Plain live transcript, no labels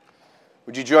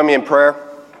Would you join me in prayer?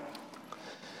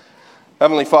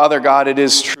 Heavenly Father, God, it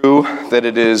is true that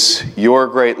it is your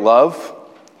great love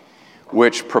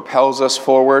which propels us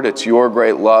forward. It's your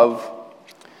great love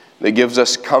that gives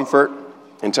us comfort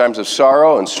in times of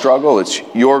sorrow and struggle. It's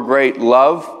your great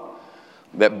love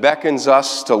that beckons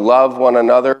us to love one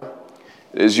another.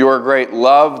 It is your great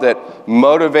love that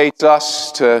motivates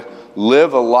us to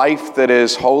live a life that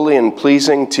is holy and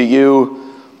pleasing to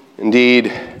you.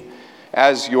 Indeed,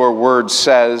 as your word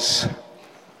says,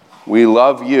 we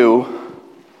love you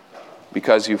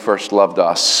because you first loved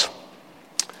us.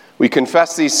 We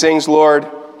confess these things, Lord,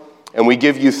 and we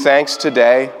give you thanks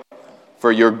today for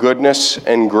your goodness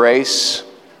and grace.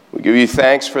 We give you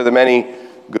thanks for the many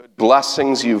good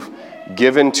blessings you've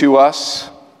given to us.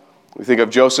 We think of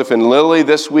Joseph and Lily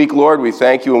this week, Lord. We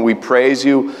thank you and we praise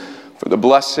you for the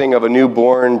blessing of a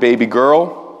newborn baby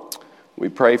girl. We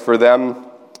pray for them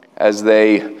as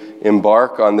they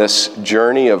embark on this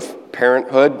journey of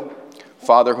parenthood,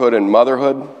 fatherhood, and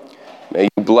motherhood. May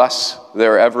you bless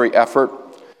their every effort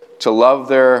to love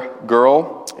their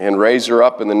girl and raise her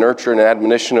up in the nurture and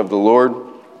admonition of the Lord.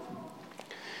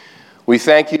 We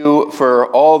thank you for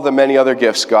all the many other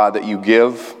gifts, God, that you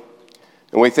give.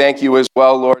 And we thank you as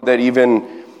well, Lord, that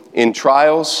even in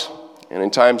trials and in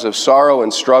times of sorrow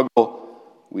and struggle,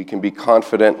 we can be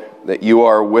confident that you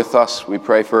are with us. We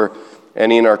pray for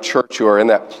any in our church who are in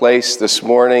that place this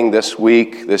morning, this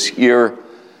week, this year.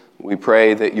 We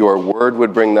pray that your word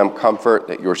would bring them comfort,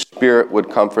 that your spirit would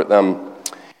comfort them,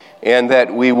 and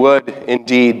that we would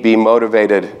indeed be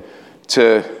motivated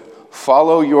to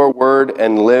follow your word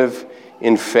and live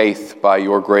in faith by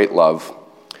your great love.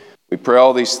 We pray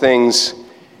all these things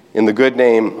in the good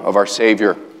name of our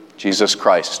Savior, Jesus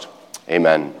Christ.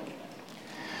 Amen.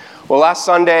 Well, last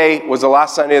Sunday was the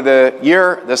last Sunday of the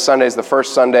year. This Sunday is the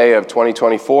first Sunday of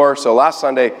 2024. So last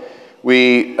Sunday,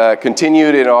 we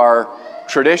continued in our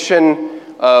tradition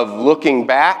of looking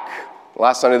back.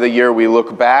 Last Sunday of the year, we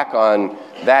look back on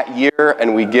that year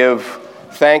and we give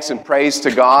thanks and praise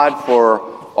to God for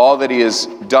all that he has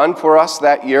done for us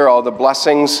that year, all the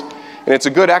blessings. And it's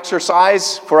a good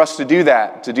exercise for us to do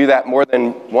that more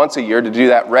than once a year, to do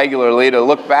that regularly, to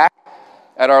look back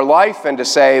at our life and to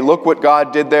say, look what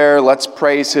God did there. Let's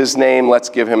praise his name. Let's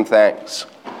give him thanks.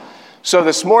 So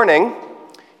this morning,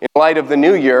 in light of the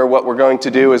new year, what we're going to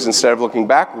do is instead of looking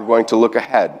back, we're going to look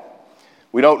ahead.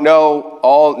 We don't know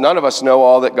none of us know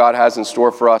all that God has in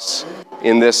store for us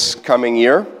in this coming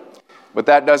year, but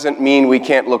that doesn't mean we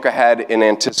can't look ahead in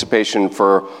anticipation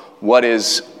for what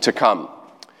is to come.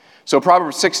 So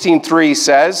Proverbs 16:3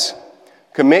 says,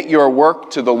 commit your work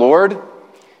to the Lord,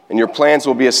 and your plans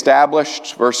will be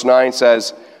established. Verse 9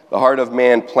 says, the heart of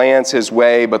man plans his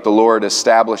way, but the Lord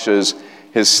establishes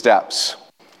his steps.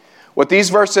 What these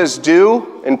verses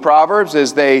do in Proverbs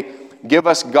is they give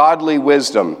us godly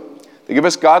wisdom. They give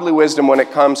us godly wisdom when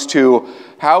it comes to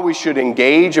how we should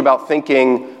engage about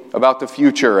thinking about the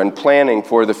future and planning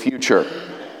for the future.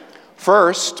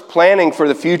 First, planning for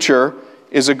the future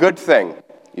is a good thing.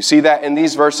 You see that in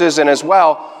these verses, and as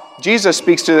well, Jesus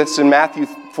speaks to this in Matthew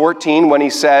 14 when he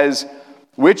says,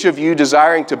 which of you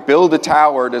desiring to build a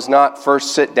tower does not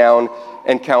first sit down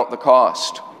and count the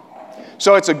cost?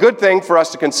 So it's a good thing for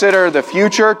us to consider the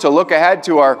future, to look ahead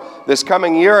to this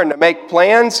coming year and to make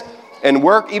plans and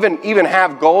work, even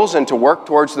have goals and to work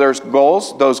towards those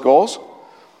goals.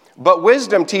 But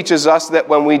wisdom teaches us that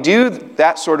when we do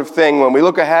that sort of thing, when we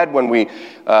look ahead, when we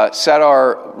set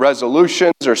our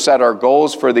resolutions or set our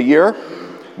goals for the year,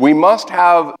 we must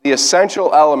have the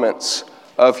essential elements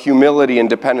of humility and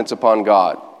dependence upon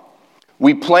God.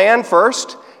 We plan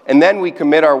first, and then we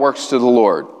commit our works to the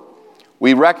Lord.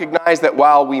 We recognize that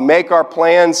while we make our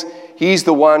plans, he's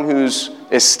the one who's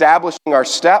establishing our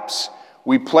steps.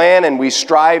 We plan and we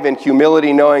strive in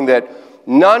humility, knowing that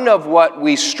none of what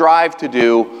we strive to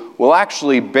do will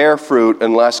actually bear fruit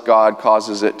unless God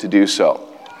causes it to do so.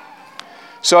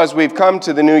 So as we've come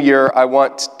to the new year, I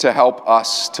want to help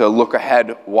us to look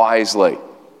ahead wisely.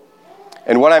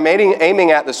 And what I'm aiming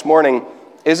at this morning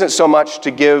isn't so much to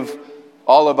give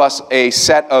all of us a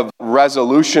set of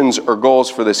resolutions or goals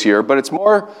for this year, but it's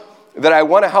more that I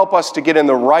want to help us to get in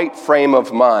the right frame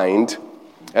of mind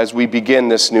as we begin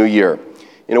this new year.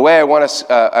 In a way, I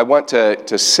want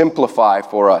to simplify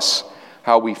for us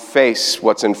how we face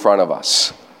what's in front of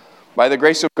us. By the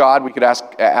grace of God, we could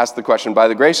ask the question, by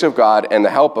the grace of God and the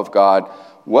help of God,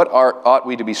 what ought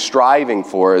we to be striving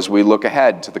for as we look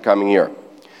ahead to the coming year?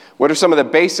 What are some of the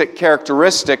basic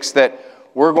characteristics that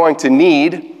we're going to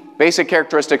need, basic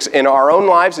characteristics in our own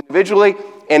lives individually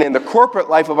and in the corporate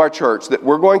life of our church that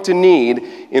we're going to need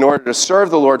in order to serve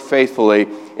the Lord faithfully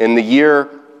in the year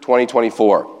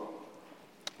 2024?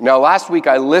 Now, last week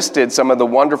I listed some of the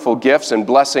wonderful gifts and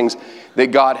blessings that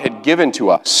God had given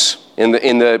to us in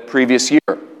the previous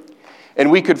year. And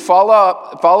we could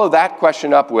follow that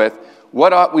question up with,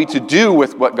 what ought we to do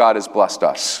with what God has blessed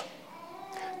us?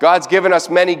 God's given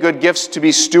us many good gifts to be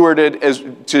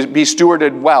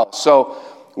stewarded well. So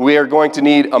we are going to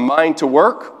need a mind to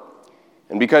work.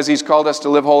 And because he's called us to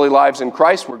live holy lives in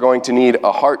Christ, we're going to need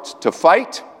a heart to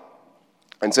fight.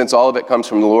 And since all of it comes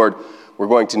from the Lord, we're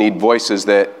going to need voices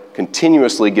that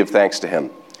continuously give thanks to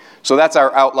him. So that's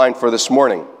our outline for this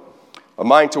morning. A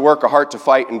mind to work, a heart to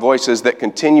fight, and voices that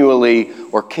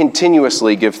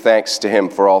continuously give thanks to him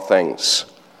for all things.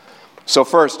 So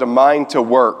first, a mind to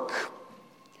work.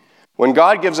 When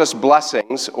God gives us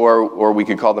blessings, or we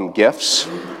could call them gifts,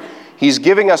 he's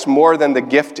giving us more than the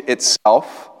gift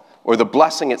itself, or the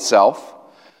blessing itself,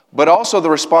 but also the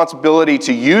responsibility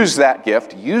to use that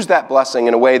gift, use that blessing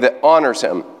in a way that honors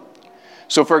him.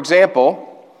 So for example,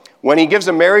 when he gives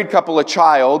a married couple a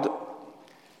child,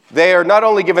 they are not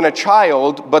only given a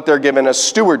child, but they're given a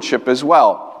stewardship as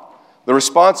well. The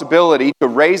responsibility to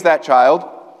raise that child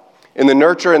in the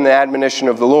nurture and the admonition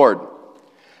of the Lord.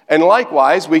 And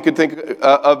likewise, we could think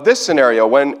of this scenario.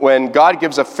 When God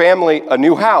gives a family a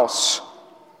new house,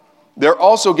 they're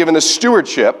also given the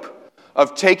stewardship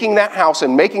of taking that house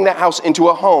and making that house into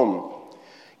a home,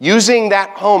 using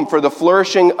that home for the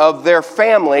flourishing of their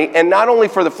family, and not only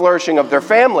for the flourishing of their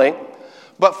family,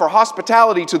 but for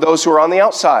hospitality to those who are on the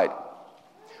outside.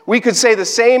 We could say the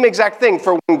same exact thing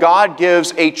for when God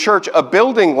gives a church a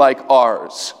building like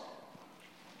ours.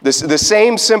 The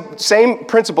same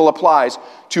principle applies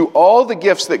to all the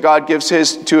gifts that God gives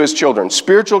to his children.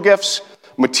 Spiritual gifts,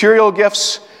 material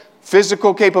gifts,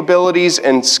 physical capabilities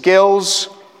and skills.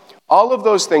 All of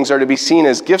those things are to be seen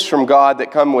as gifts from God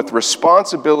that come with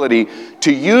responsibility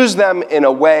to use them in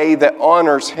a way that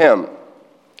honors him.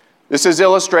 This is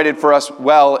illustrated for us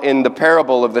well in the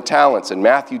parable of the talents in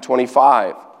Matthew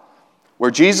 25,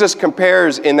 where Jesus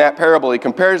compares in that parable, he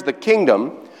compares the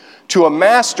kingdom to a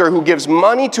master who gives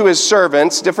money to his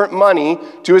servants, different money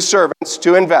to his servants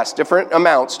to invest, different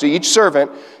amounts to each servant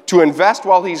to invest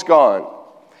while he's gone.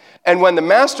 And when the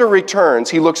master returns,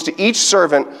 he looks to each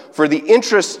servant for the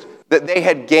interest that they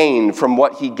had gained from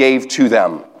what he gave to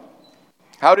them.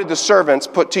 How did the servants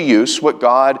put to use what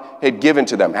God had given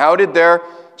to them? How did they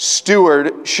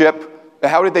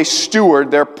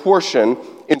steward their portion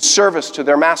in service to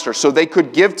their master so they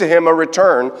could give to him a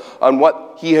return on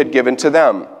what he had given to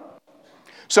them?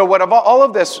 So what all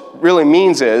of this really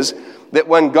means is that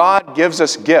when God gives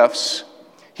us gifts,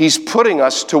 he's putting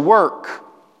us to work.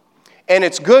 And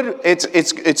it's good.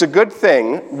 It's a good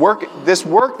thing. This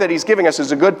work that he's giving us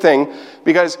is a good thing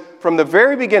because from the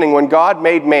very beginning, when God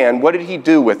made man, what did he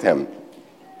do with him?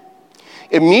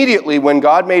 Immediately, when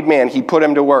God made man, he put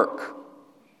him to work.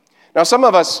 Now, some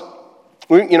of us,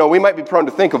 we might be prone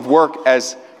to think of work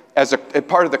as a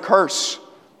part of the curse,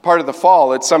 part of the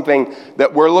fall. It's something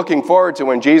that we're looking forward to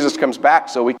when Jesus comes back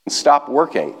so we can stop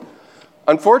working.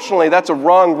 Unfortunately, that's a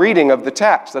wrong reading of the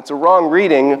text. That's a wrong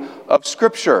reading of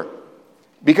Scripture.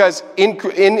 Because in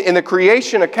the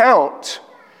creation account,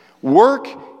 work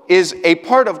is a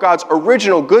part of God's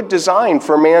original good design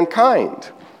for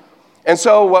mankind. And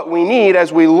so what we need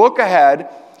as we look ahead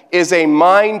is a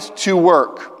mind to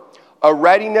work, a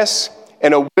readiness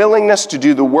and a willingness to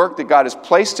do the work that God has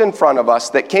placed in front of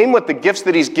us that came with the gifts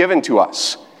that he's given to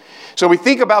us. So we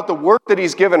think about the work that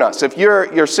he's given us. If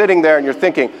you're sitting there and you're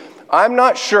thinking, I'm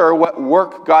not sure what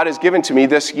work God has given to me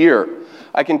this year,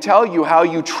 I can tell you how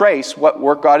you trace what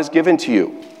work God has given to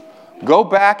you. Go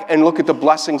back and look at the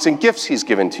blessings and gifts he's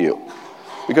given to you.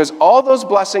 Because all those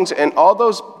blessings and all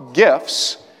those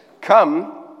gifts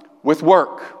come with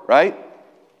work, right?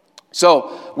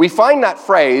 So we find that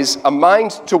phrase, a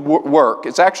mind to work.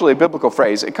 It's actually a biblical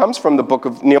phrase. It comes from the book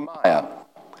of Nehemiah.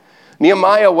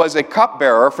 Nehemiah was a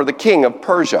cupbearer for the king of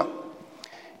Persia.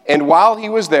 And while he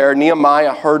was there,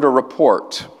 Nehemiah heard a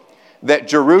report that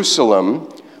Jerusalem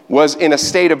was in a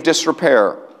state of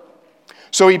disrepair.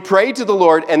 So he prayed to the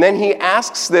Lord, and then he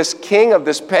asks this king of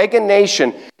this pagan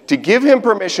nation to give him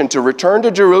permission to return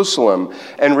to Jerusalem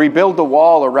and rebuild the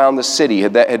wall around the city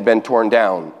that had been torn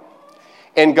down.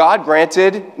 And God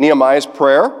granted Nehemiah's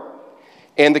prayer,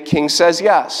 and the king says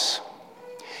yes.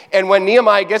 And when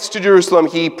Nehemiah gets to Jerusalem,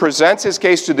 he presents his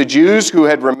case to the Jews who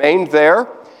had remained there,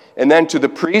 and then to the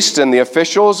priests and the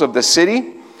officials of the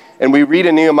city. And we read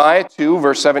in Nehemiah 2,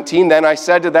 verse 17, "Then I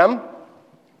said to them,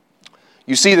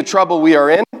 you see the trouble we are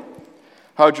in,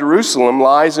 how Jerusalem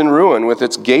lies in ruin with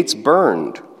its gates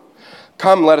burned.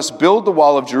 Come, let us build the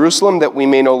wall of Jerusalem that we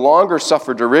may no longer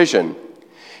suffer derision.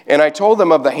 And I told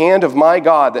them of the hand of my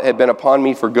God that had been upon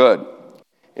me for good.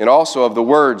 and also of the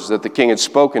words that the king had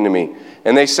spoken to me.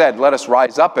 And they said, let us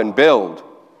rise up and build.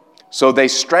 So they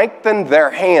strengthened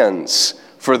their hands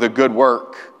for the good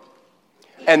work.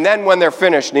 And then when they're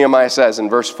finished, Nehemiah says in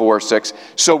verse 4-6,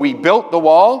 so we built the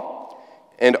wall,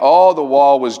 and all the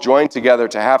wall was joined together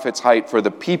to half its height, for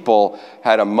the people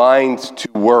had a mind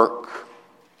to work.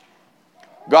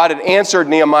 God had answered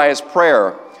Nehemiah's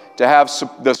prayer to have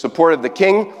the support of the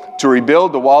king to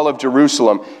rebuild the wall of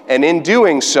Jerusalem. And in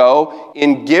doing so,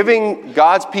 in giving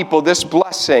God's people this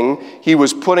blessing, he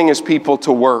was putting his people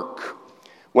to work.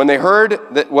 When they heard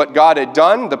that what God had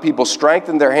done, the people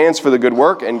strengthened their hands for the good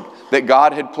work and that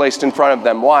God had placed in front of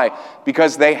them. Why?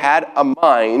 Because they had a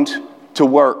mind to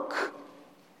work.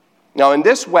 Now, in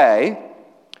this way,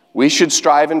 we should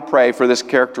strive and pray for this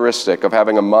characteristic of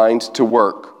having a mind to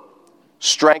work,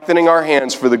 strengthening our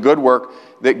hands for the good work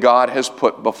that God has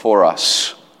put before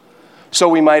us. So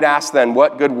we might ask then,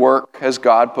 what good work has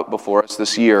God put before us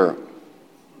this year?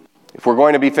 If we're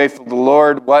going to be faithful to the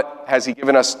Lord, what has he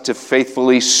given us to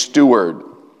faithfully steward?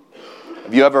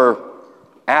 Have you ever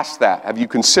asked that? Have you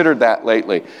considered that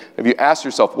lately? Have you asked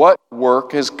yourself, what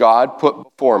work has God put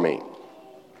before me?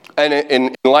 And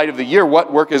in light of the year,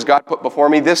 what work has God put before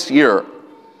me this year?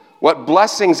 What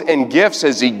blessings and gifts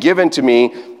has he given to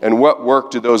me, and what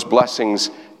work do those blessings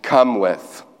come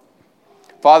with?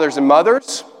 Fathers and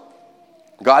mothers,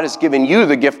 God has given you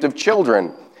the gift of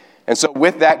children. And so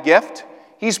with that gift,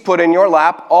 he's put in your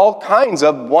lap all kinds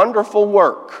of wonderful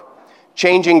work.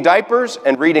 Changing diapers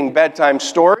and reading bedtime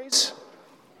stories.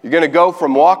 You're going to go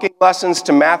from walking lessons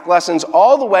to math lessons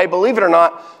all the way, believe it or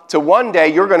not, to one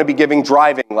day you're going to be giving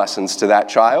driving lessons to that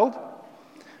child.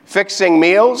 Fixing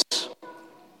meals.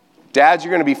 Dads,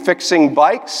 you're going to be fixing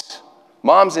bikes.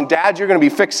 Moms and dads, you're going to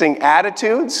be fixing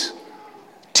attitudes.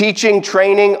 Teaching,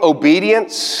 training,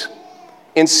 obedience.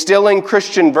 Instilling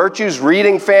Christian virtues,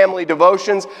 reading family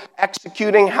devotions,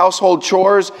 executing household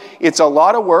chores. It's a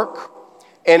lot of work,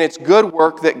 and it's good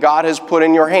work that God has put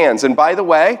in your hands. And by the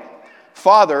way,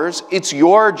 fathers, it's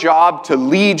your job to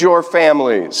lead your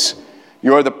families.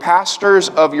 You're the pastors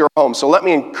of your home. So let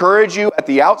me encourage you at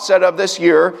the outset of this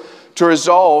year to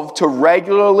resolve to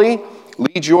regularly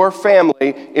lead your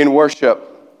family in worship.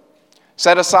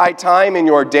 Set aside time in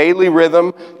your daily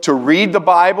rhythm to read the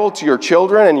Bible to your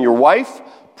children and your wife.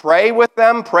 Pray with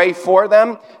them, pray for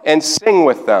them, and sing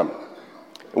with them.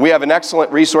 We have an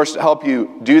excellent resource to help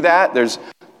you do that. There's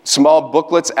small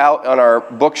booklets out on our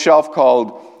bookshelf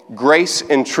called Grace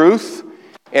and Truth.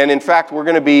 And in fact, we're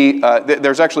going to be,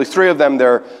 there's actually 3 of them.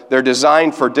 They're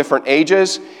designed for different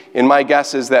ages. And my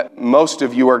guess is that most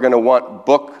of you are going to want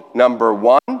book number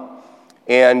 1.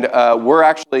 And we're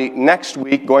actually next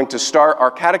week going to start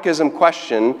our catechism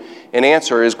question and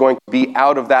answer is going to be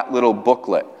out of that little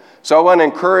booklet. So I want to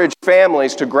encourage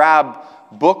families to grab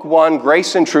book 1,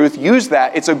 Grace and Truth. Use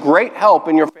that. It's a great help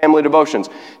in your family devotions.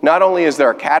 Not only is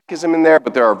there a catechism in there,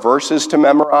 but there are verses to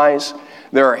memorize.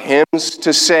 There are hymns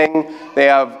to sing. They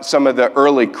have some of the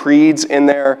early creeds in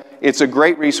there. It's a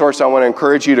great resource. I want to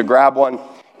encourage you to grab one.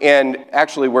 And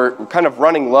actually, we're kind of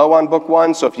running low on book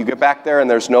 1, so if you get back there and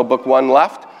there's no book 1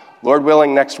 left, Lord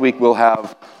willing, next week we'll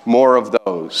have more of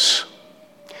those.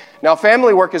 Now,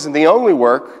 family work isn't the only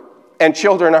work, and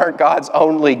children aren't God's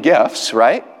only gifts,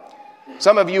 right?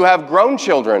 Some of you have grown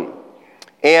children,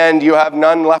 and you have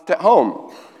none left at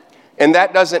home. And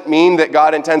that doesn't mean that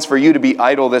God intends for you to be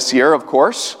idle this year, of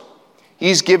course.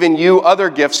 He's given you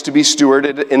other gifts to be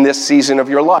stewarded in this season of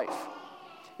your life.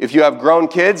 If you have grown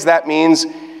kids, that means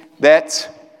that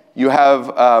you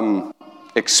have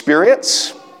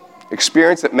experience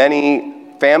that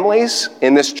many families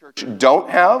in this church don't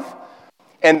have.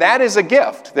 And that is a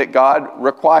gift that God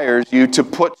requires you to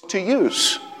put to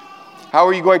use. How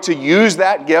are you going to use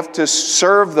that gift to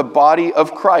serve the body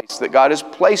of Christ that God has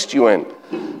placed you in?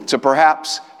 To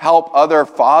perhaps help other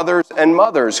fathers and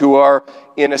mothers who are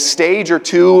in a stage or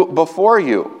two before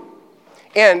you.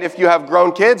 And if you have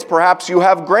grown kids, perhaps you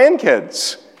have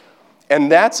grandkids. And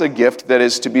that's a gift that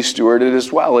is to be stewarded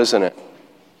as well, isn't it?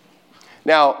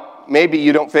 Now, maybe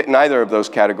you don't fit in either of those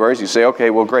categories. You say, okay,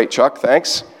 well, great, Chuck,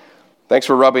 thanks. Thanks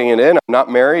for rubbing it in. I'm not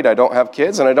married, I don't have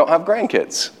kids, and I don't have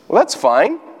grandkids. Well, that's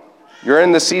fine. You're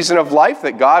in the season of life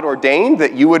that God ordained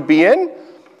that you would be in.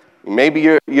 Maybe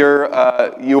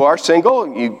you are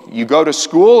single, you go to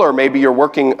school, or maybe you're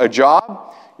working a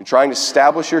job. You're trying to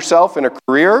establish yourself in a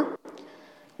career.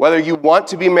 Whether you want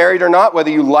to be married or not, whether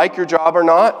you like your job or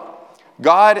not,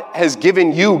 God has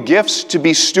given you gifts to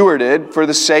be stewarded for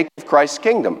the sake of Christ's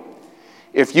kingdom.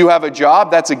 If you have a job,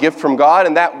 that's a gift from God,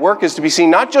 and that work is to be seen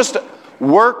not just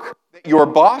work that your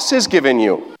boss has given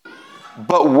you,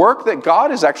 but work that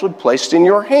God has actually placed in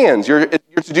your hands. You're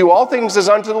to do all things as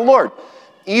unto the Lord,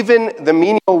 even the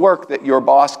menial work that your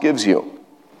boss gives you.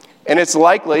 And it's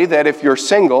likely that if you're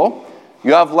single,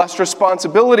 you have less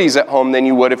responsibilities at home than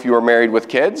you would if you were married with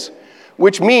kids,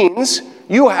 which means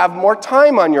you have more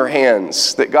time on your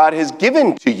hands that God has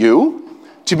given to you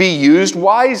to be used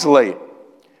wisely.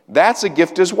 That's a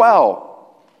gift as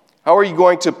well. How are you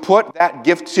going to put that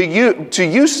gift to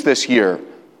use this year?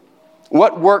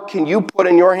 What work can you put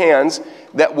in your hands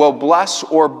that will bless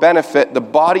or benefit the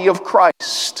body of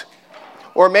Christ?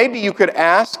 Or maybe you could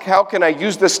ask, how can I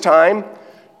use this time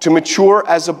to mature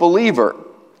as a believer?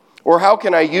 Or how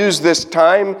can I use this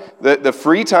time, the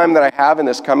free time that I have in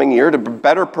this coming year, to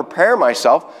better prepare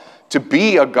myself to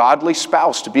be a godly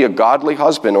spouse, to be a godly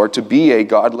husband, or to be a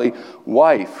godly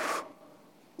wife?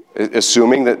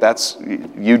 Assuming that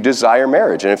you desire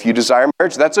marriage. And if you desire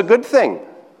marriage, that's a good thing.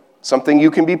 Something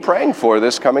you can be praying for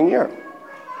this coming year.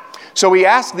 So we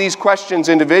ask these questions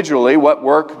individually.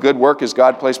 What good work has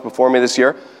God placed before me this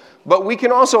year? But we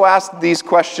can also ask these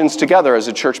questions together as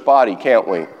a church body, can't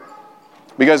we?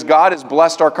 Because God has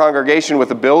blessed our congregation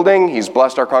with a building. He's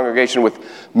blessed our congregation with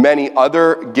many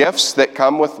other gifts that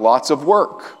come with lots of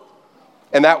work.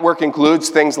 And that work includes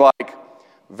things like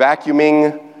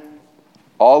vacuuming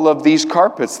all of these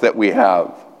carpets that we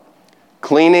have,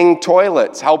 cleaning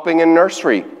toilets, helping in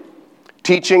nursery,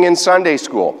 teaching in Sunday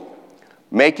school,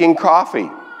 making coffee,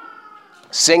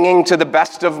 singing to the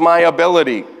best of my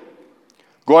ability,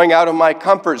 going out of my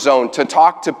comfort zone to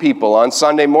talk to people on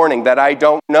Sunday morning that I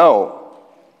don't know,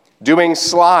 doing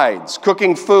slides,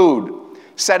 cooking food,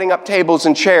 setting up tables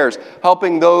and chairs,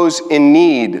 helping those in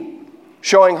need,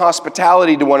 showing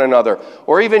hospitality to one another,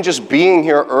 or even just being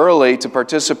here early to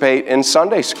participate in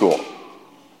Sunday school.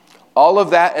 All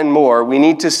of that and more we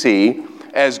need to see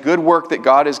as good work that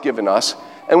God has given us,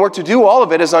 and we're to do all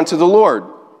of it as unto the Lord.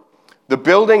 The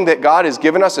building that God has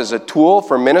given us is a tool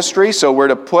for ministry, so we're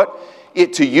to put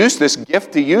it to use, this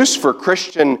gift to use for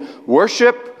Christian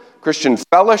worship, Christian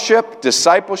fellowship,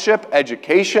 discipleship,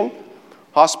 education,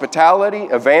 hospitality,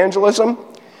 evangelism.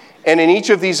 And in each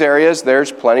of these areas,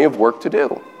 there's plenty of work to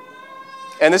do.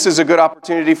 And this is a good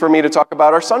opportunity for me to talk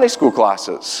about our Sunday school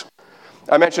classes.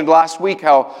 I mentioned last week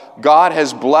how God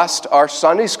has blessed our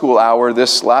Sunday school hour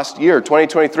this last year.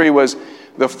 2023 was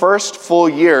the first full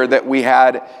year that we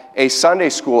had a Sunday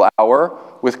school hour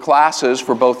with classes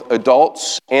for both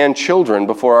adults and children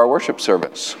before our worship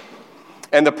service.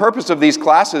 And the purpose of these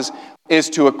classes is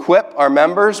to equip our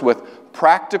members with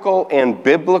practical and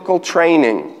biblical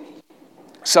training.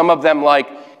 Some of them, like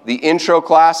the intro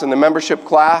class and the membership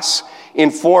class,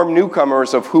 inform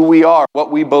newcomers of who we are,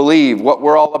 what we believe, what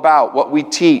we're all about, what we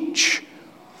teach.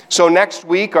 So next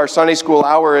week, our Sunday school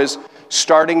hour is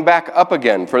starting back up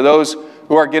again. For those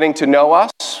who are getting to know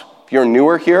us, if you're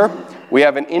newer here, we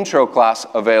have an intro class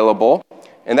available.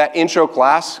 And that intro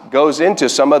class goes into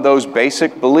some of those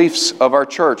basic beliefs of our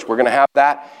church. We're going to have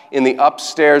that in the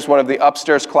upstairs, one of the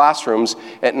upstairs classrooms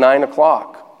at 9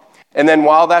 o'clock. And then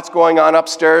while that's going on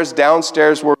upstairs,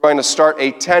 downstairs, we're going to start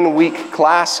a 10-week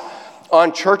class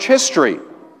on church history,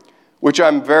 which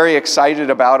I'm very excited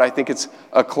about. I think it's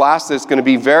a class that's going to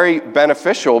be very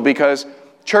beneficial because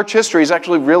church history is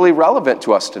actually really relevant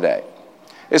to us today.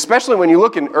 Especially when you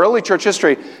look in early church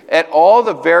history at all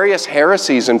the various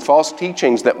heresies and false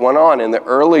teachings that went on in the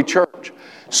early church.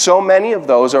 So many of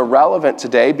those are relevant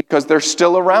today because they're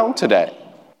still around today.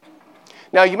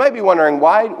 Now, you might be wondering,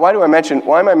 why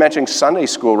am I mentioning Sunday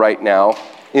school right now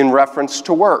in reference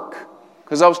to work?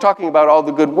 Because I was talking about all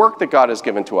the good work that God has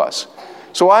given to us.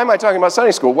 So why am I talking about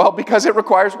Sunday school? Well, because it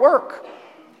requires work.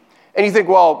 And you think,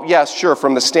 well, yes, sure,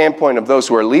 from the standpoint of those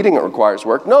who are leading, it requires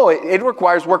work. No, it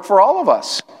requires work for all of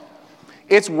us.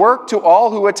 It's work to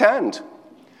all who attend.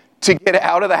 To get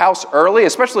out of the house early,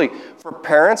 especially for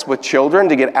parents with children,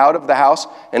 to get out of the house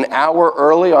an hour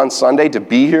early on Sunday to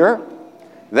be here,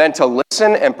 then to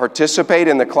listen and participate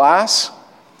in the class.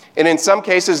 And in some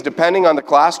cases, depending on the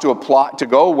class, to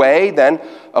go away, then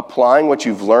applying what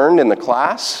you've learned in the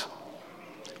class.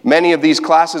 Many of these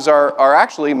classes are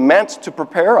actually meant to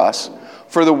prepare us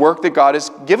for the work that God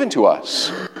has given to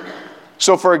us.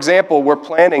 So, for example, we're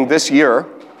planning this year,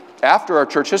 after our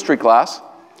church history class,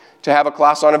 to have a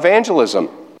class on evangelism.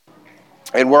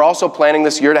 And we're also planning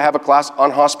this year to have a class on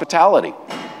hospitality.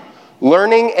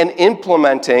 Learning and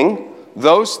implementing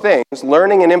those things,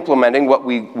 learning and implementing what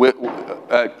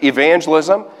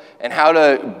evangelism and how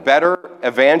to better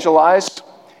evangelize,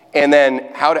 and then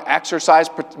how to exercise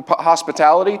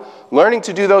hospitality, learning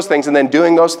to do those things and then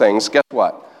doing those things, guess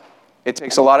what? It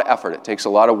takes a lot of effort. It takes a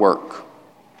lot of work.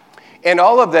 And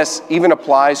all of this even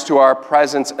applies to our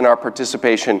presence and our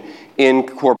participation in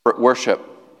corporate worship.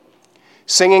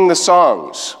 Singing the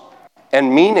songs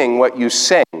and meaning what you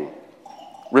sing,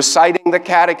 reciting the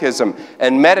catechism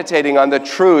and meditating on the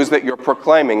truths that you're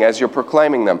proclaiming as you're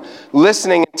proclaiming them,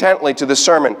 listening intently to the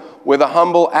sermon with a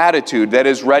humble attitude that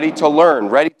is ready to learn,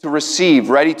 ready to receive,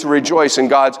 ready to rejoice in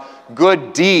God's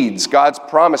good deeds, God's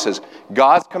promises,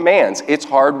 God's commands. It's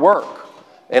hard work.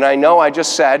 And I know I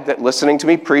just said that listening to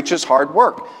me preach is hard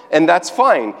work, and that's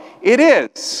fine. It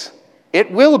is. It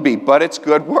will be, but it's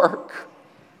good work.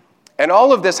 And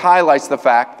all of this highlights the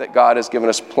fact that God has given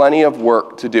us plenty of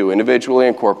work to do, individually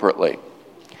and corporately.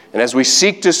 And as we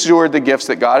seek to steward the gifts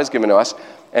that God has given to us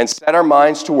and set our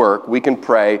minds to work, we can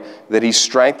pray that He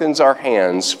strengthens our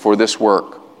hands for this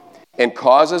work and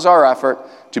causes our effort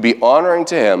to be honoring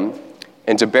to Him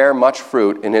and to bear much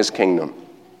fruit in His kingdom.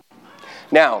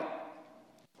 Now,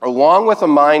 along with a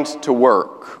mind to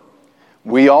work,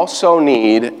 we also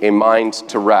need a mind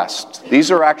to rest. These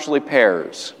are actually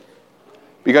pairs.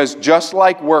 Because just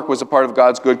like work was a part of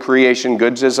God's good creation,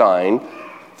 good design,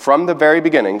 from the very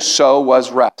beginning, so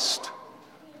was rest.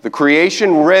 The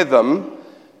creation rhythm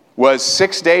was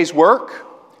 6 days work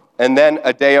and then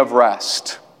a day of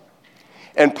rest.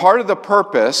 And part of the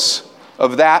purpose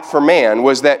of that for man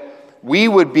was that we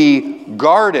would be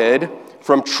guarded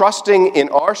from trusting in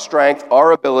our strength,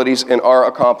 our abilities, and our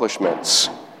accomplishments.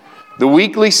 The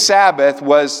weekly Sabbath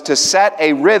was to set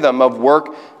a rhythm of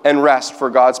work and rest for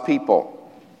God's people.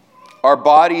 Our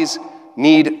bodies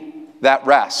need that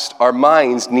rest. Our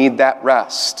minds need that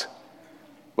rest.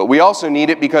 But we also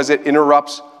need it because it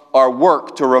interrupts our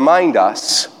work to remind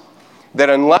us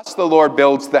that unless the Lord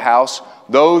builds the house,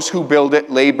 those who build it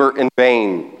labor in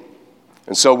vain.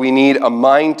 And so we need a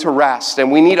mind to rest.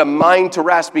 And we need a mind to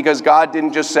rest because God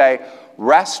didn't just say,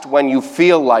 rest when you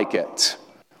feel like it.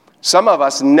 Some of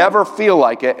us never feel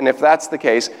like it, and if that's the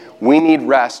case, we need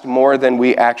rest more than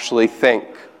we actually think.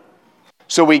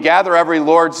 So we gather every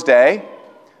Lord's Day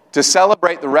to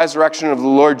celebrate the resurrection of the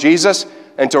Lord Jesus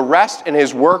and to rest in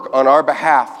His work on our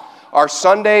behalf. Our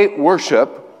Sunday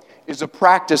worship is a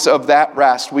practice of that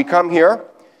rest. We come here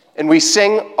and we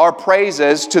sing our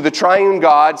praises to the triune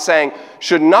God, saying,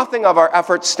 should nothing of our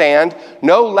efforts stand,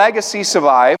 no legacy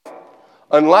survive,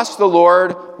 unless the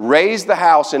Lord raise the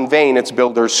house, in vain its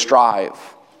builders strive.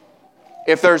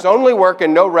 If there's only work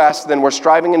and no rest, then we're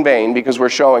striving in vain because we're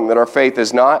showing that our faith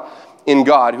is not in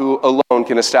God, who alone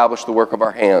can establish the work of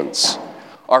our hands.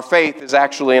 Our faith is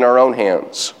actually in our own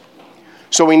hands.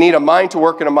 So we need a mind to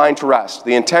work and a mind to rest.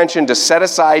 The intention to set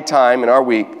aside time in our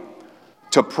week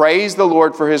to praise the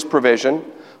Lord for His provision,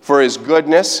 for His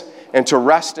goodness, and to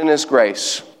rest in His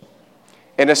grace.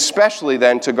 And especially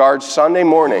then to guard Sunday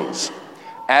mornings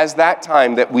as that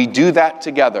time that we do that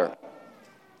together.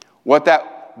 What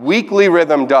that weekly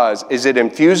rhythm does is it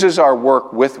infuses our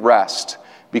work with rest,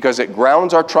 because it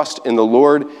grounds our trust in the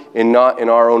Lord and not in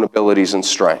our own abilities and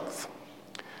strength.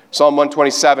 Psalm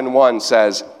 127:1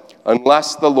 says,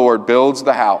 unless the Lord builds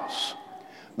the house,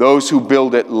 those who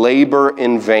build it labor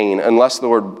in vain. Unless the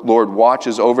Lord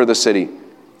watches over the city,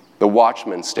 the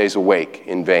watchman stays awake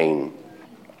in vain.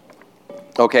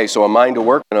 Okay, so a mind to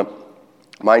work and a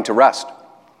mind to rest.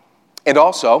 And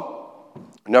also,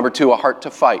 number 2, a heart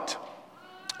to fight.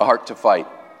 A heart to fight.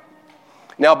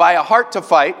 Now, by a heart to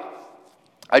fight,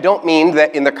 I don't mean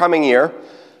that in the coming year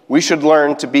we should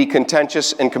learn to be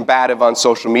contentious and combative on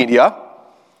social media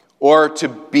or to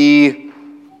be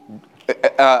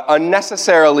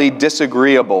unnecessarily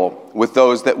disagreeable with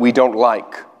those that we don't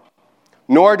like.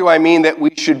 Nor do I mean that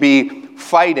we should be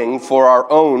fighting for our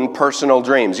own personal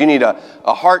dreams. You need a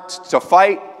heart to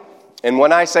fight, and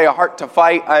when I say a heart to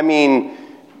fight, I mean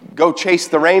go chase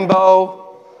the rainbow,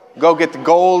 go get the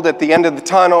gold at the end of the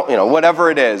tunnel,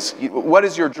 whatever it is. What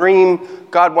is your dream?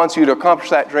 God wants you to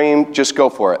accomplish that dream. Just go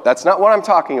for it. That's not what I'm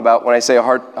talking about when I say a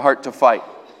heart to fight.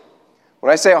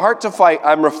 When I say a heart to fight,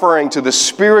 I'm referring to the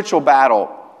spiritual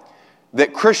battle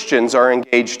that Christians are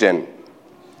engaged in.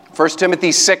 1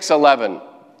 Timothy 6:11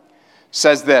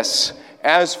 says this,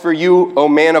 as for you, O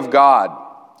man of God,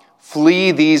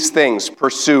 flee these things.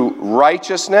 Pursue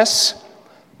righteousness,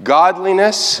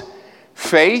 godliness,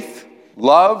 faith,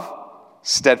 love,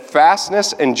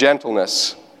 steadfastness, and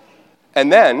gentleness.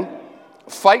 And then,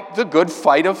 fight the good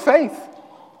fight of faith.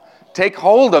 Take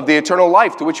hold of the eternal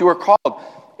life to which you were called,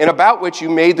 and about which you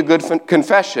made the good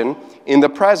confession in the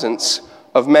presence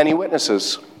of many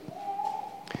witnesses.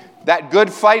 That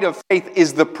good fight of faith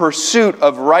is the pursuit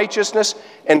of righteousness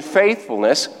and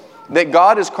faithfulness that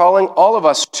God is calling all of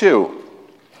us to.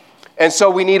 And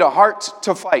so we need a heart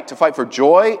to fight for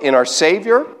joy in our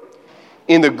Savior,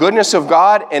 in the goodness of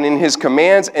God and in His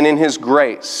commands and in His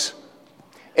grace.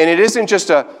 And it isn't just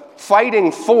a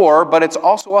fighting for, but it's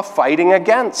also a fighting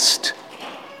against.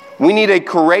 We need a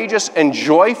courageous and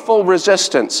joyful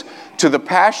resistance to the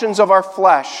passions of our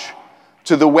flesh,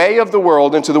 to the way of the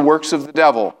world, and to the works of the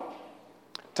devil.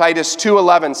 Titus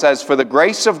 2:11 says, "For the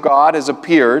grace of God has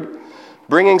appeared,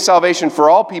 bringing salvation for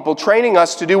all people, training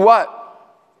us to do what?"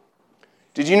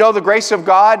 Did you know the grace of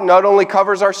God not only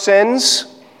covers our sins,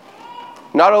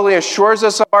 not only assures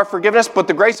us of our forgiveness, but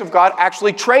the grace of God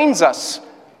actually trains us.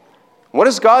 What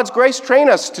does God's grace train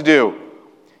us to do?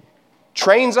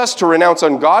 Trains us to renounce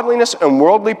ungodliness and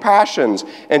worldly passions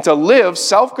and to live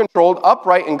self-controlled,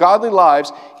 upright, and godly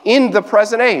lives in the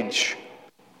present age.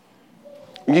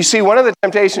 You see, one of the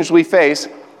temptations we face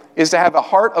is to have a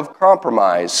heart of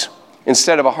compromise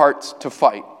instead of a heart to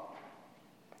fight.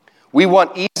 We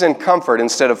want ease and comfort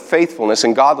instead of faithfulness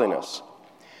and godliness.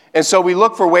 And so we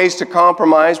look for ways to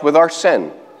compromise with our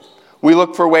sin. We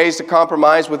look for ways to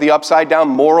compromise with the upside-down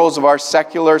morals of our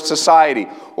secular society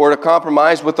or to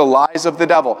compromise with the lies of the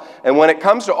devil. And when it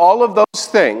comes to all of those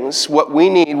things, what we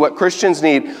need, what Christians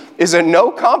need, is a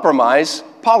no-compromise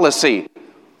policy.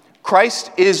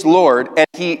 Christ is Lord, and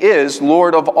He is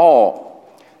Lord of all.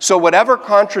 So whatever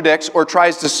contradicts or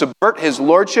tries to subvert His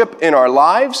lordship in our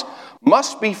lives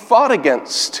must be fought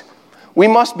against. We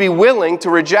must be willing to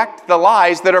reject the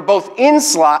lies that are both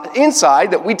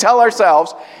inside that we tell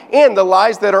ourselves and the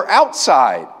lies that are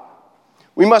outside.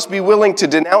 We must be willing to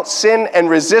denounce sin and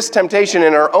resist temptation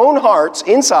in our own hearts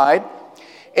inside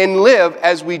and live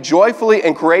as we joyfully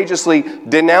and courageously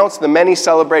denounce the many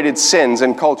celebrated sins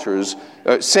and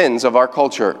sins of our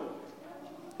culture.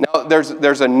 Now,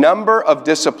 there's a number of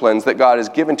disciplines that God has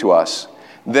given to us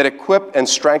that equip and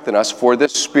strengthen us for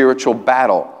this spiritual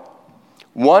battle.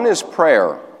 One is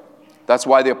prayer. That's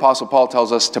why the Apostle Paul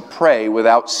tells us to pray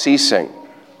without ceasing.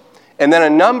 And then a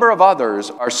number of others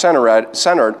are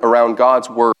centered around God's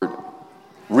Word.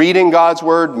 Reading God's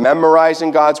Word,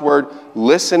 memorizing God's Word,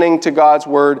 listening to God's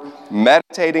Word,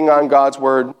 meditating on God's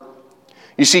Word.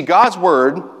 You see, God's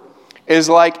Word is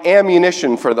like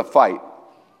ammunition for the fight.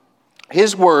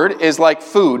 His Word is like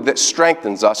food that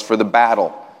strengthens us for the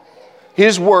battle.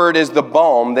 His Word is the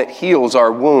balm that heals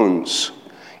our wounds.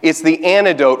 It's the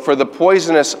antidote for the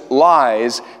poisonous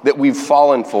lies that we've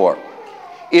fallen for.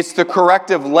 It's the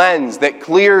corrective lens that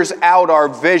clears out our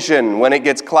vision when it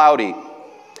gets cloudy.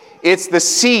 It's the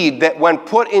seed that, when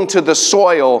put into the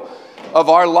soil of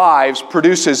our lives,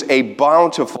 produces a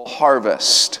bountiful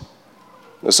harvest.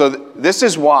 So this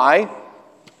is why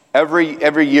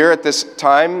every year at this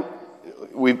time,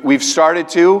 we've started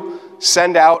to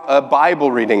send out a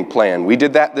Bible reading plan. We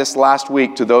did that this last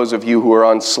week to those of you who are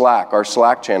on Slack, our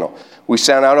Slack channel. We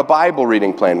sent out a Bible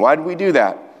reading plan. Why did we do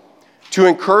that? To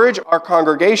encourage our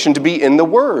congregation to be in the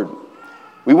Word.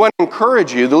 We want to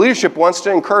encourage you, the leadership wants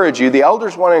to encourage you, the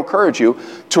elders want to encourage you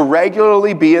to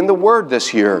regularly be in the Word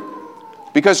this year.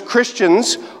 Because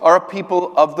Christians are a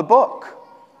people of the book.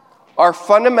 Our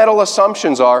fundamental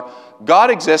assumptions are God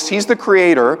exists, He's the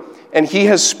Creator, and He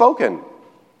has spoken.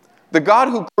 The God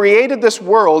who created this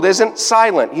world isn't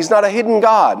silent. He's not a hidden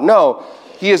God. No,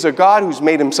 He is a God who's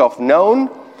made Himself known.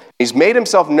 He's made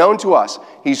Himself known to us.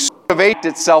 He's motivated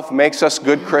itself makes us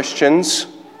good Christians,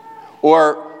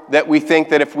 or that we think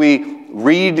that if we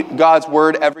read God's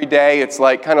Word every day, it's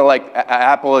like kind of like an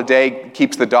apple a day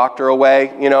keeps the doctor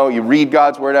away. You know, you read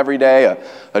God's Word every day.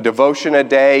 A devotion a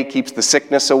day keeps the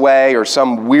sickness away, or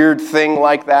some weird thing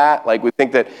like that. Like we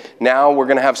think that now we're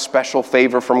going to have special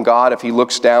favor from God if He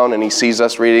looks down and He sees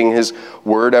us reading His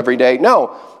Word every day.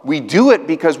 No, we do it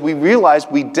because we realize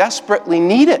we desperately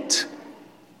need it.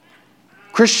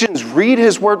 Christians read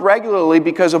His Word regularly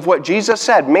because of what Jesus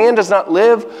said. Man does not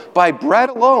live by bread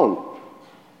alone,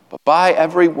 but by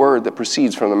every word that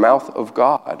proceeds from the mouth of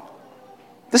God.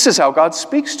 This is how God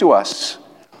speaks to us.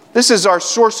 This is our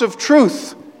source of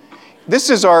truth. This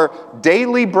is our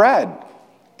daily bread.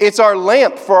 It's our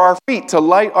lamp for our feet to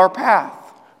light our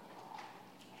path.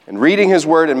 And reading His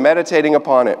Word and meditating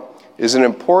upon it is an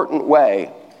important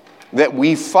way that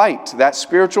we fight that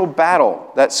spiritual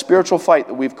battle, that spiritual fight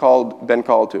that we've been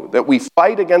called to, that we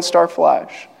fight against our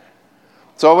flesh.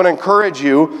 So I want to encourage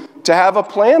you to have a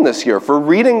plan this year for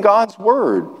reading God's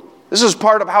Word. This is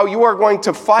part of how you are going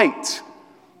to fight.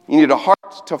 You need a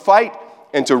heart to fight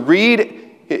and to read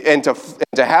and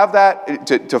to have that,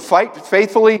 to fight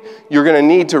faithfully, you're going to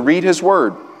need to read His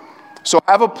Word. So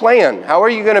have a plan. How are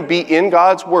you going to be in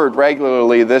God's Word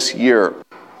regularly this year?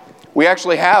 We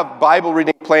actually have Bible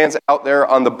reading plans out there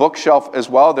on the bookshelf as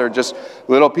well. They're just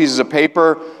little pieces of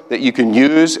paper that you can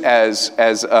use as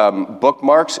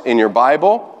bookmarks in your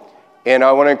Bible. And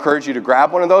I want to encourage you to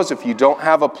grab one of those. If you don't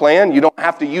have a plan, you don't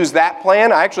have to use that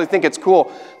plan. I actually think it's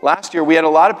cool. Last year, we had a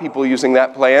lot of people using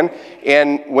that plan.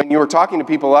 And when you were talking to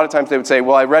people, a lot of times they would say,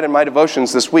 well, I read in my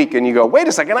devotions this week. And you go, wait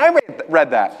a second, I read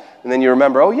that. And then you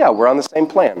remember, oh, yeah, we're on the same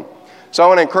plan. So I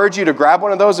want to encourage you to grab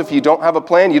one of those. If you don't have a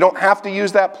plan, you don't have to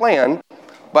use that plan.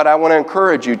 But I want to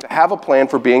encourage you to have a plan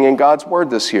for being in God's Word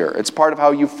this year. It's part of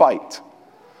how you fight.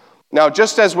 Now,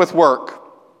 just as with work,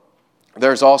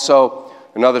 there's also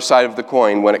another side of the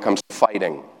coin when it comes to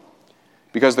fighting.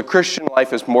 Because the Christian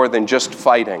life is more than just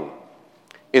fighting.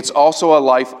 It's also a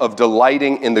life of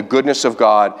delighting in the goodness of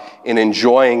God and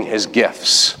enjoying His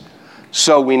gifts.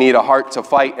 So we need a heart to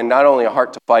fight, and not only a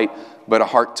heart to fight, but a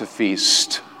heart to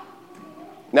feast.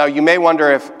 Now, you may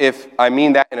wonder if I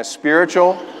mean that in a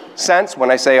spiritual sense when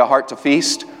I say a heart to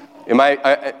feast. Am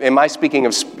I speaking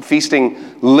of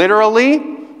feasting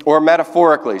literally or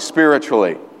metaphorically,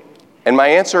 spiritually? And my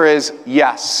answer is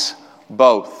yes,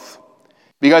 both.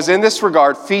 Because in this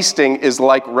regard, feasting is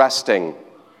like resting.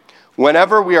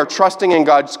 Whenever we are trusting in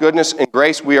God's goodness and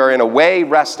grace, we are in a way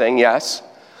resting, yes.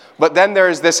 But then there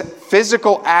is this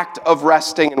physical act of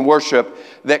resting and worship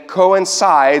that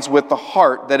coincides with the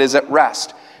heart that is at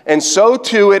rest. And so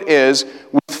too it is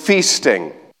with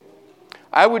feasting.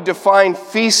 I would define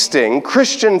feasting,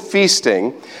 Christian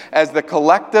feasting, as the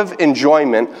collective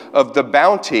enjoyment of the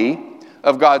bounty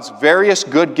of God's various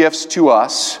good gifts to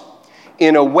us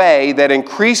in a way that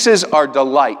increases our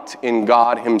delight in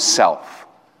God Himself.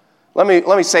 Let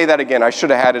me say that again. I should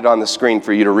have had it on the screen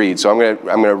for you to read, so I'm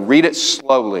going to read it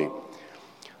slowly.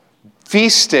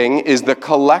 Feasting is the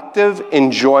collective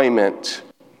enjoyment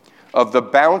of the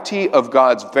bounty of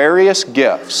God's various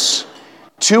gifts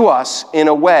to us in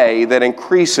a way that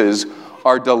increases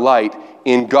our delight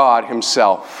in God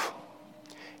Himself.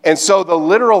 And so the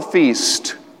literal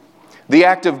feast, the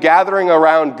act of gathering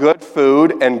around good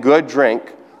food and good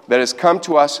drink that has come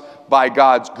to us by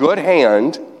God's good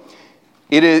hand,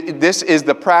 this is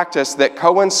the practice that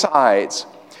coincides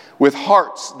with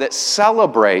hearts that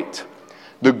celebrate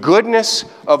the goodness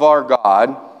of our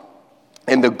God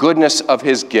and the goodness of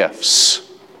His gifts.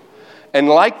 And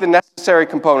like the necessary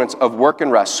components of work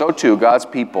and rest, so too God's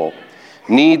people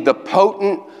need the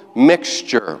potent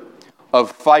mixture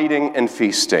of fighting and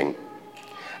feasting.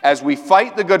 As we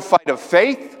fight the good fight of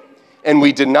faith and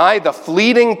we deny the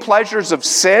fleeting pleasures of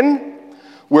sin,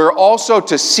 we're also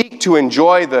to seek to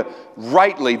enjoy the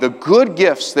good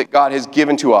gifts that God has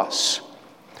given to us.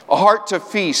 A heart to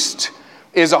feast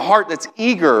is a heart that's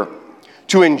eager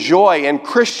to enjoy in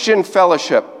Christian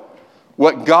fellowship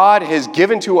what God has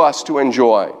given to us to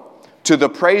enjoy, to the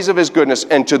praise of His goodness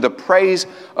and to the praise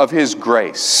of His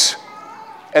grace.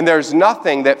 And there's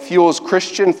nothing that fuels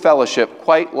Christian fellowship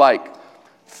quite like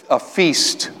a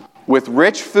feast with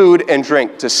rich food and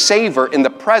drink to savor in the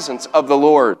presence of the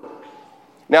Lord.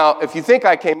 Now, if you think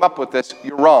I came up with this,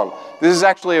 you're wrong. This is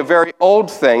actually a very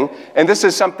old thing, and this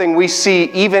is something we see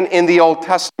even in the Old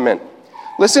Testament.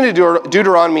 Listen to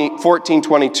Deuteronomy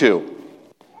 14:22.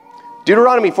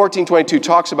 Deuteronomy 14:22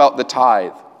 talks about the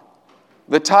tithe.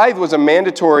 The tithe was a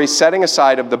mandatory setting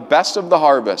aside of the best of the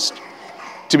harvest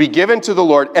to be given to the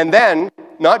Lord, and then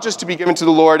not just to be given to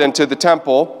the Lord and to the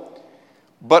temple,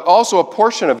 but also a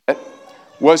portion of it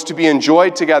was to be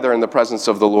enjoyed together in the presence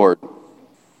of the Lord.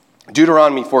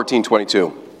 Deuteronomy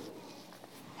 14:22.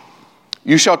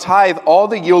 You shall tithe all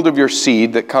the yield of your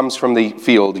seed that comes from the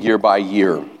field year by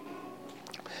year.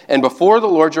 And before the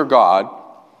Lord your God,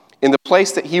 in the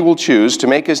place that He will choose to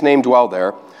make His name dwell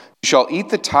there, you shall eat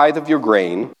the tithe of your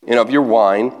grain, and of your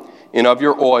wine, and of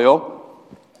your oil,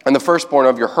 and the firstborn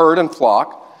of your herd and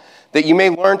flock, that you may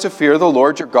learn to fear the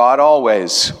Lord your God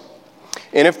always.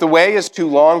 And if the way is too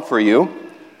long for you,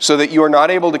 so that you are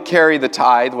not able to carry the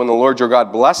tithe when the Lord your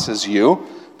God blesses you,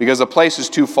 because the place is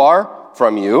too far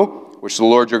from you, which the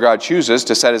Lord your God chooses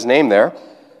to set His name there,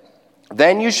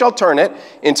 then you shall turn it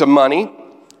into money,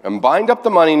 and bind up the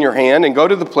money in your hand, and go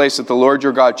to the place that the Lord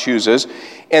your God chooses,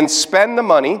 and spend the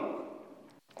money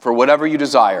for whatever you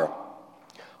desire.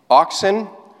 Oxen,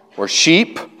 or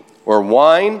sheep, or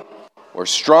wine, or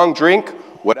strong drink,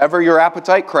 whatever your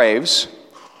appetite craves,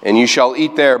 and you shall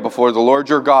eat there before the Lord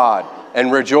your God,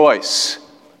 and rejoice,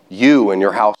 you and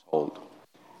your household.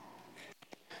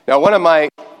 Now, one of my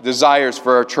desires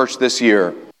for our church this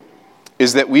year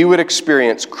is that we would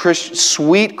experience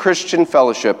sweet Christian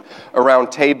fellowship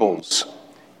around tables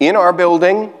in our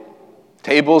building,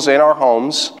 tables in our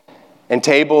homes, and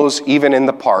tables even in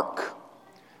the park.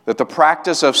 That the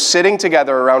practice of sitting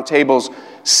together around tables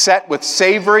set with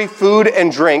savory food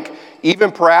and drink,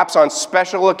 even perhaps on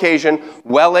special occasion,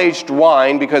 well-aged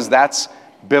wine, because that's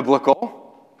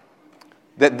biblical,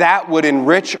 that would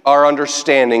enrich our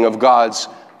understanding of God's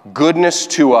goodness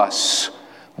to us,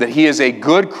 that he is a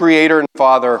good creator and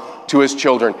father to his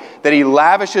children, that he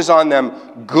lavishes on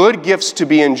them good gifts to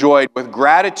be enjoyed with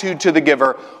gratitude to the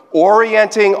giver,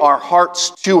 orienting our hearts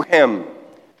to him,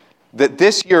 that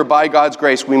this year, by God's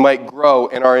grace, we might grow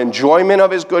in our enjoyment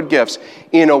of his good gifts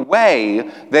in a way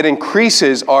that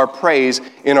increases our praise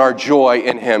in our joy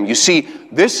in him. You see,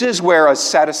 this is where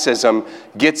asceticism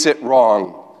gets it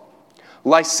wrong.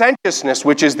 Licentiousness,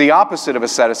 which is the opposite of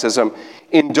asceticism,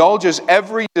 indulges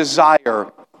every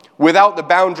desire without the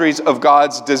boundaries of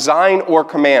God's design or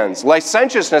commands.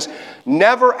 Licentiousness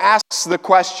never asks the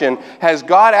question, has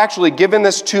God actually given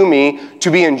this to me to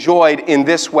be enjoyed in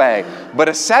this way? But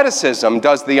asceticism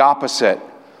does the opposite.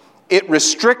 It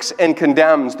restricts and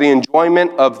condemns the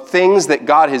enjoyment of things that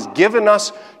God has given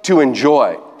us to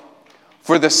enjoy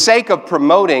for the sake of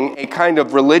promoting a kind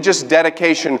of religious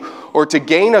dedication or to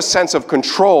gain a sense of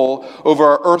control over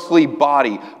our earthly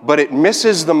body. But it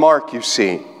misses the mark, you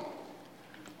see.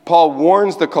 Paul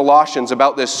warns the Colossians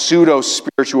about this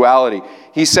pseudo-spirituality.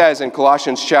 He says in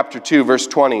Colossians chapter 2, verse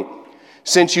 20,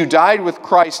 "Since you died with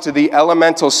Christ to the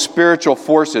elemental spiritual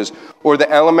forces or the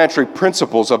elementary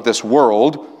principles of this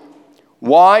world,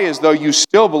 why, as though you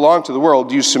still belong to the world,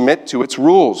 do you submit to its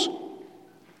rules?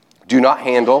 Do not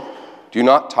handle, do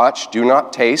not touch, do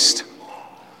not taste.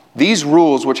 These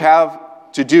rules, which have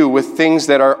to do with things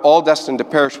that are all destined to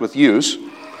perish with use,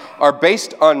 are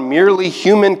based on merely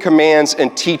human commands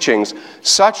and teachings.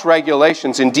 Such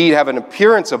regulations indeed have an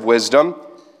appearance of wisdom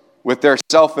with their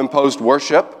self-imposed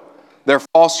worship, their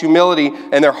false humility,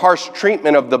 and their harsh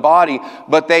treatment of the body,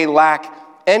 but they lack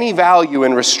any value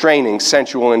in restraining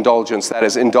sensual indulgence, that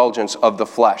is, indulgence of the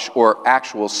flesh or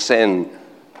actual sin."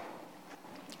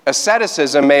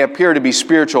 Asceticism may appear to be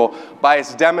spiritual by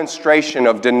its demonstration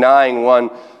of denying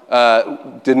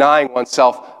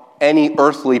oneself any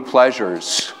earthly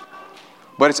pleasures.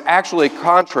 But it's actually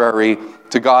contrary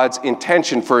to God's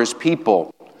intention for his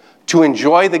people to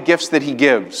enjoy the gifts that he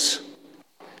gives.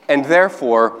 And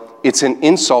therefore, it's an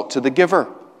insult to the giver.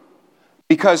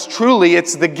 Because truly,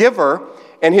 it's the giver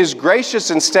and his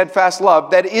gracious and steadfast love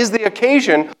that is the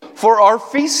occasion for our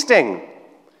feasting.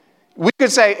 We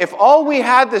could say, if all we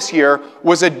had this year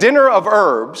was a dinner of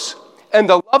herbs and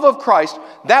the love of Christ,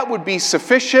 that would be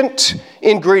sufficient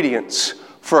ingredients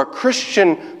for a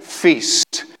Christian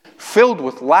feast filled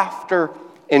with laughter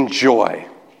and joy.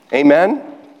 Amen?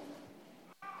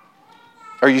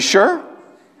 Are you sure?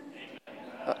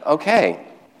 Okay.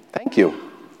 Thank you.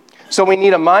 So we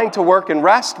need a mind to work and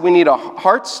rest. We need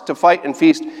hearts to fight and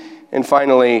feast. And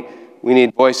finally, we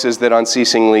need voices that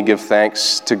unceasingly give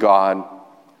thanks to God.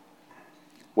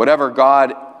 Whatever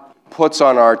God puts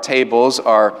on our tables,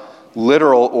 our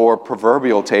literal or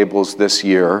proverbial tables this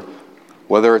year,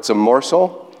 whether it's a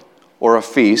morsel or a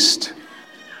feast,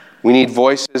 we need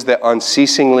voices that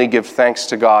unceasingly give thanks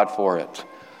to God for it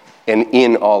and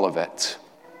in all of it.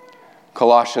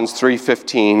 Colossians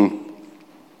 3:15,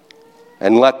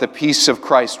 "And let the peace of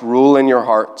Christ rule in your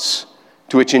hearts,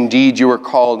 to which indeed you are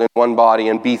called in one body,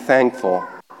 and be thankful.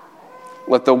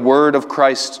 Let the word of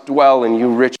Christ dwell in you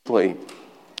richly,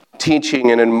 teaching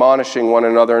and admonishing one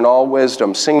another in all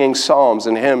wisdom, singing psalms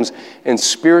and hymns and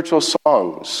spiritual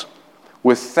songs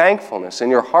with thankfulness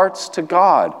in your hearts to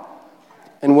God.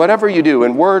 And whatever you do,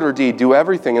 in word or deed, do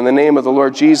everything in the name of the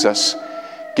Lord Jesus,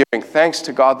 giving thanks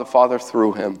to God the Father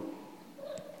through him."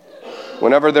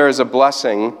 Whenever there is a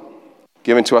blessing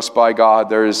given to us by God,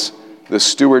 there is the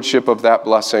stewardship of that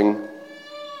blessing,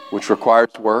 which requires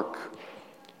work.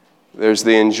 There's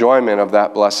the enjoyment of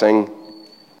that blessing,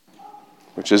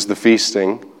 which is the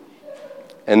feasting.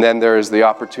 And then there is the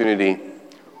opportunity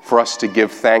for us to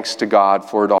give thanks to God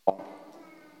for it all.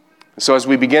 So as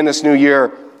we begin this new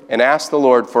year and ask the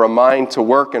Lord for a mind to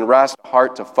work and rest, a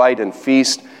heart to fight and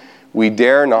feast, we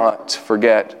dare not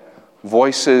forget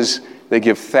voices that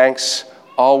give thanks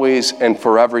always and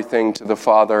for everything to the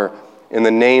Father in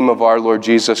the name of our Lord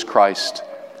Jesus Christ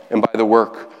and by the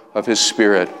work of his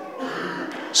Spirit.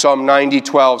 Psalm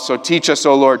 90:12, "So teach us,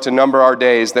 O Lord, to number our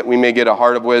days, that we may get a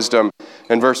heart of wisdom."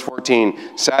 And verse 14,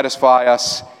 "Satisfy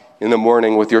us in the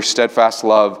morning with your steadfast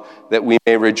love, that we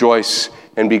may rejoice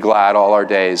and be glad all our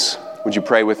days." Would you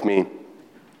pray with me?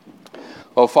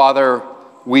 Oh, Father,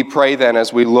 we pray then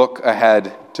as we look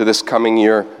ahead to this coming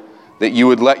year, that you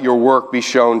would let your work be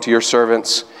shown to your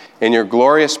servants and your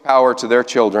glorious power to their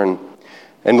children.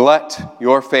 And let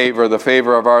your favor, the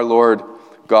favor of our Lord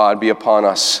God, be upon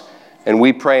us. And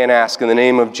we pray and ask in the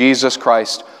name of Jesus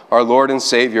Christ, our Lord and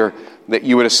Savior, that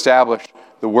you would establish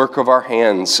the work of our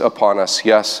hands upon us.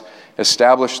 Yes,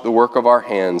 establish the work of our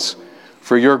hands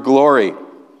for your glory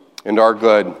and our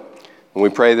good. And we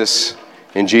pray this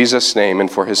in Jesus' name and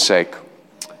for his sake.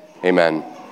 Amen.